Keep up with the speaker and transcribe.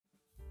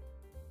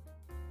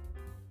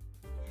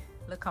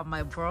Look at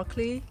my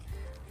broccoli.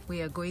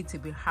 We are going to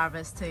be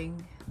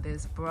harvesting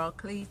this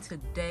broccoli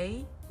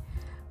today,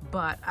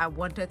 but I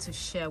wanted to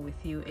share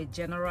with you a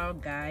general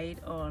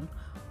guide on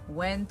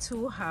when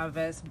to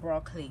harvest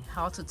broccoli,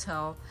 how to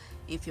tell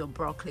if your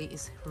broccoli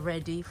is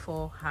ready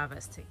for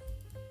harvesting.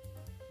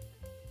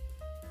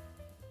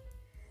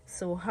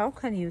 So how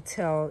can you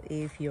tell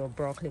if your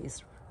broccoli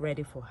is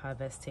ready for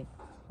harvesting?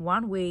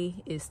 One way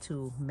is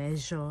to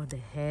measure the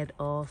head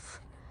of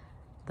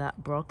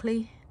that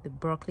broccoli, the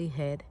broccoli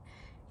head.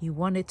 You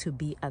want it to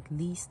be at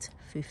least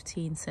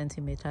 15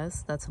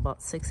 centimeters. That's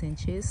about 6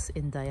 inches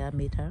in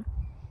diameter.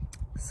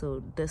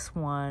 So this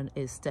one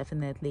is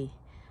definitely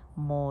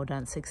more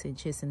than 6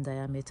 inches in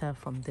diameter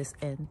from this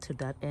end to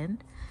that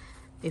end.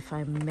 If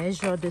I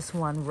measure this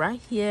one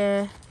right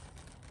here,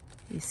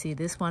 you see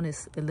this one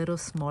is a little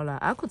smaller.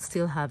 I could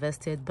still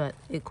harvest it, but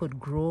it could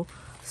grow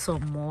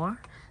some more.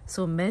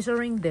 So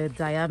measuring the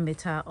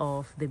diameter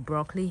of the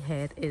broccoli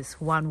head is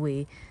one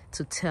way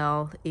to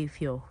tell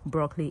if your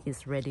broccoli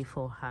is ready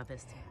for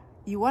harvesting.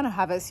 You want to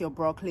harvest your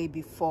broccoli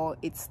before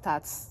it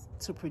starts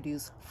to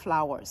produce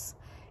flowers.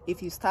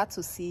 If you start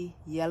to see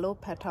yellow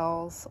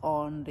petals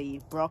on the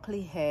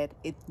broccoli head,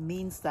 it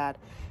means that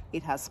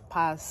it has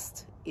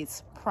passed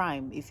its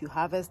prime. If you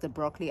harvest the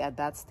broccoli at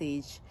that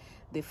stage,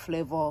 the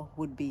flavor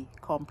would be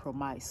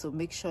compromised. So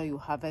make sure you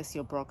harvest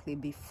your broccoli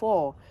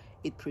before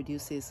it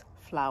produces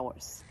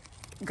flowers.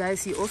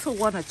 Guys, you also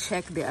want to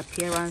check the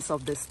appearance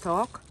of the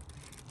stalk.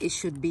 It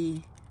should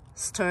be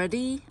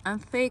sturdy and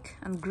thick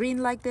and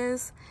green like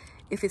this.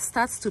 If it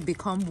starts to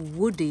become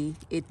woody,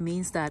 it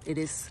means that it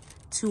is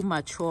too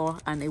mature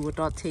and it would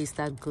not taste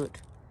that good.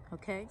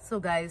 Okay, so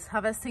guys,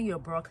 harvesting your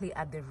broccoli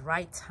at the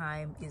right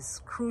time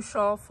is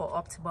crucial for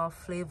optimal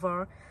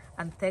flavor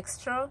and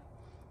texture.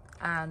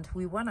 And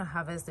we want to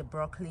harvest the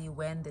broccoli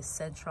when the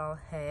central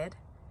head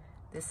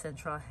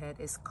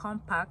is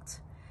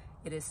compact,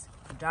 it is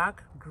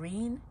dark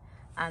green,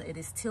 and it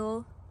is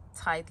still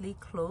tightly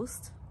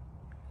closed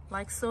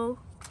like so.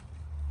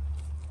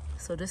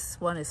 So this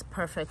one is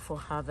perfect for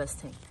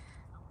harvesting.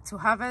 To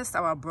harvest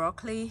our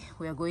broccoli,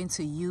 we are going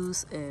to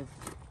use a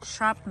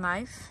sharp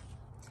knife.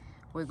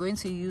 We're going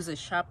to use a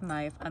sharp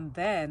knife, and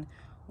then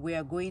we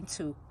are going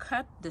to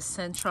cut the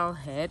central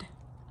head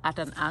at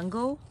an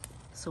angle.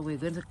 So we're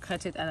going to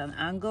cut it at an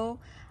angle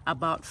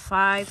about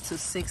 5 to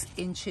 6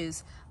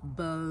 inches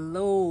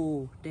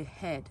below the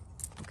head.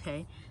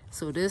 Okay,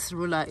 so this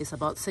ruler is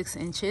about 6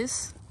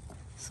 inches,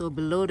 so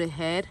below the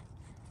head,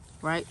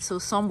 right? So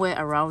somewhere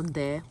around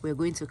there, we're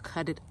going to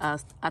cut it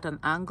at an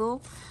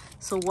angle.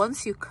 So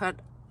once you cut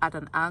at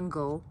an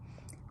angle,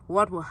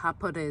 what will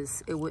happen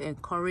is it will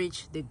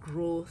encourage the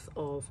growth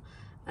of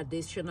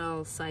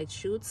additional side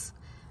shoots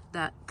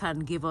that can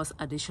give us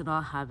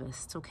additional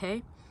harvest.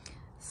 Okay,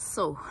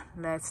 so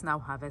let's now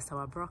harvest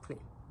our broccoli.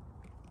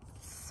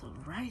 So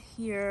right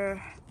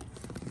here,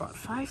 about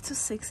 5 to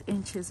 6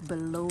 inches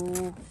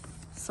below,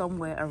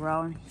 somewhere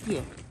around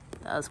here,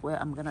 that's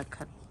where I'm gonna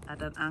cut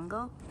at an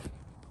angle.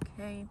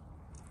 Okay,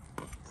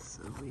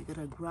 so we're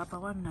gonna grab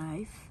our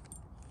knife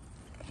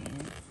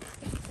and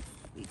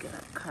we're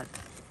gonna cut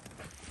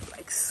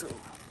like so.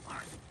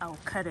 I'll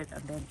cut it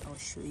and then I'll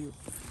show you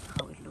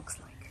how it looks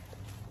like.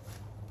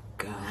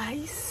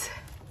 Guys,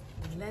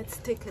 let's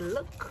take a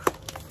look.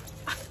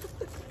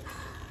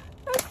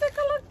 Let's take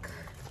a look.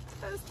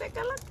 Let's take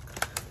a look.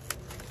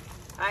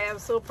 I am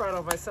so proud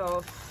of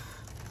myself.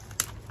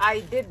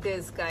 I did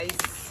this, guys.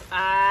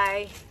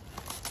 I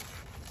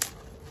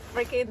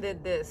freaking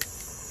did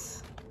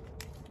this.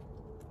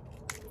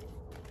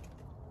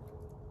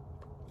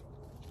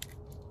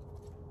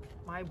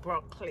 My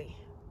broccoli.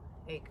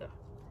 There you go.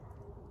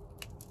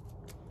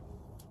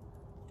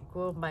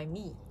 Grown by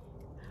me.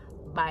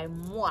 By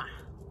moi.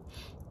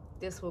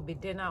 This will be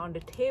dinner on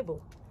the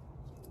table.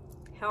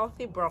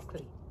 Healthy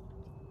broccoli.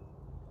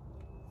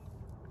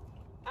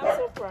 I'm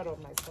so proud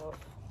of myself.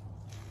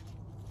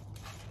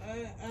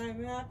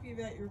 I'm happy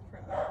that you're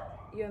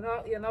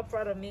proud. You're not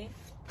proud of me?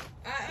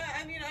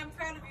 I mean, I'm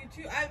proud of you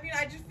too. I mean,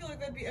 I just feel like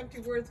that'd be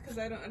empty words because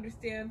I don't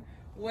understand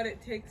what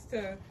it takes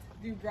to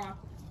do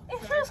broccoli.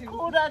 It's just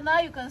cool that now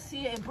you can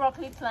see a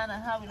broccoli plant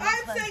and how it looks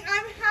I'm like. saying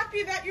I'm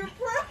happy that you're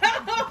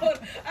proud.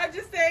 I'm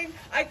just saying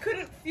I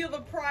couldn't feel the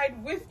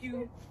pride with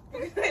you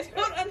because I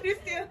don't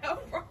understand how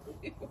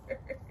broccoli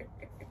works.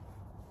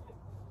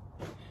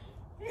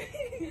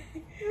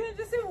 You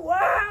just say,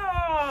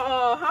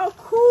 wow, how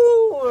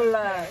cool.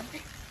 A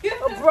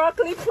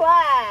broccoli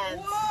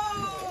plant.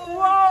 Whoa.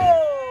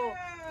 Whoa.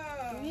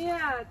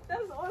 Yeah. Yeah,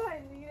 that's all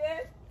I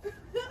needed.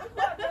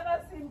 I've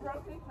never seen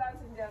broccoli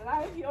plants in their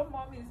life. Your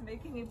mom is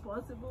making it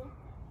possible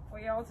for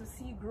y'all to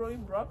see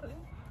growing broccoli.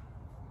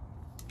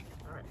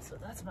 Alright, so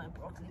that's my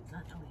broccoli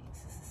plant.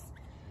 This is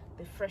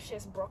the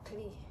freshest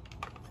broccoli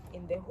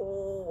in the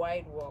whole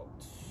wide world.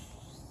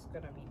 It's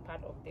gonna be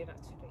part of dinner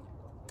today.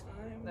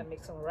 I'm gonna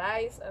make some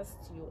rice and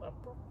stew and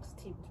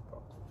steamed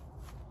broccoli.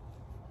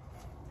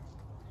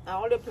 I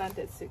only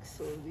planted 6,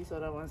 so these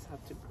other ones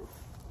have to grow.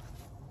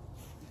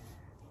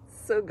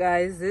 So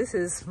guys, this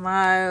is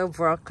my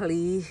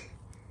broccoli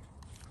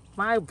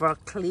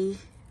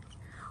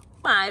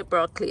My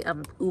broccoli,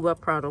 I'm uber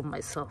proud of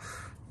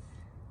myself.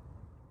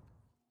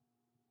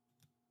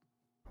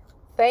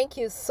 Thank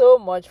you so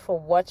much for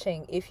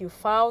watching. If you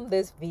found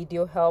this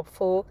video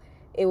helpful,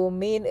 it will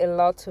mean a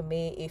lot to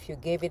me if you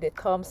gave it a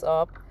thumbs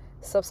up,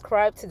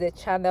 subscribe to the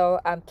channel,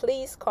 and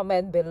please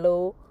comment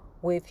below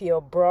with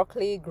your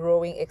broccoli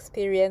growing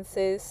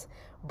experiences,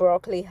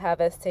 broccoli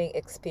harvesting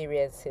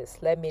experiences.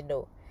 Let me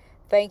know.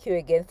 Thank you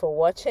again for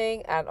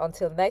watching, and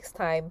until next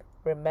time,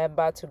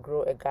 remember to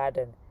grow a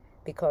garden,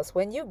 because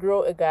when you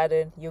grow a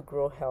garden, you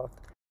grow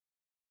health.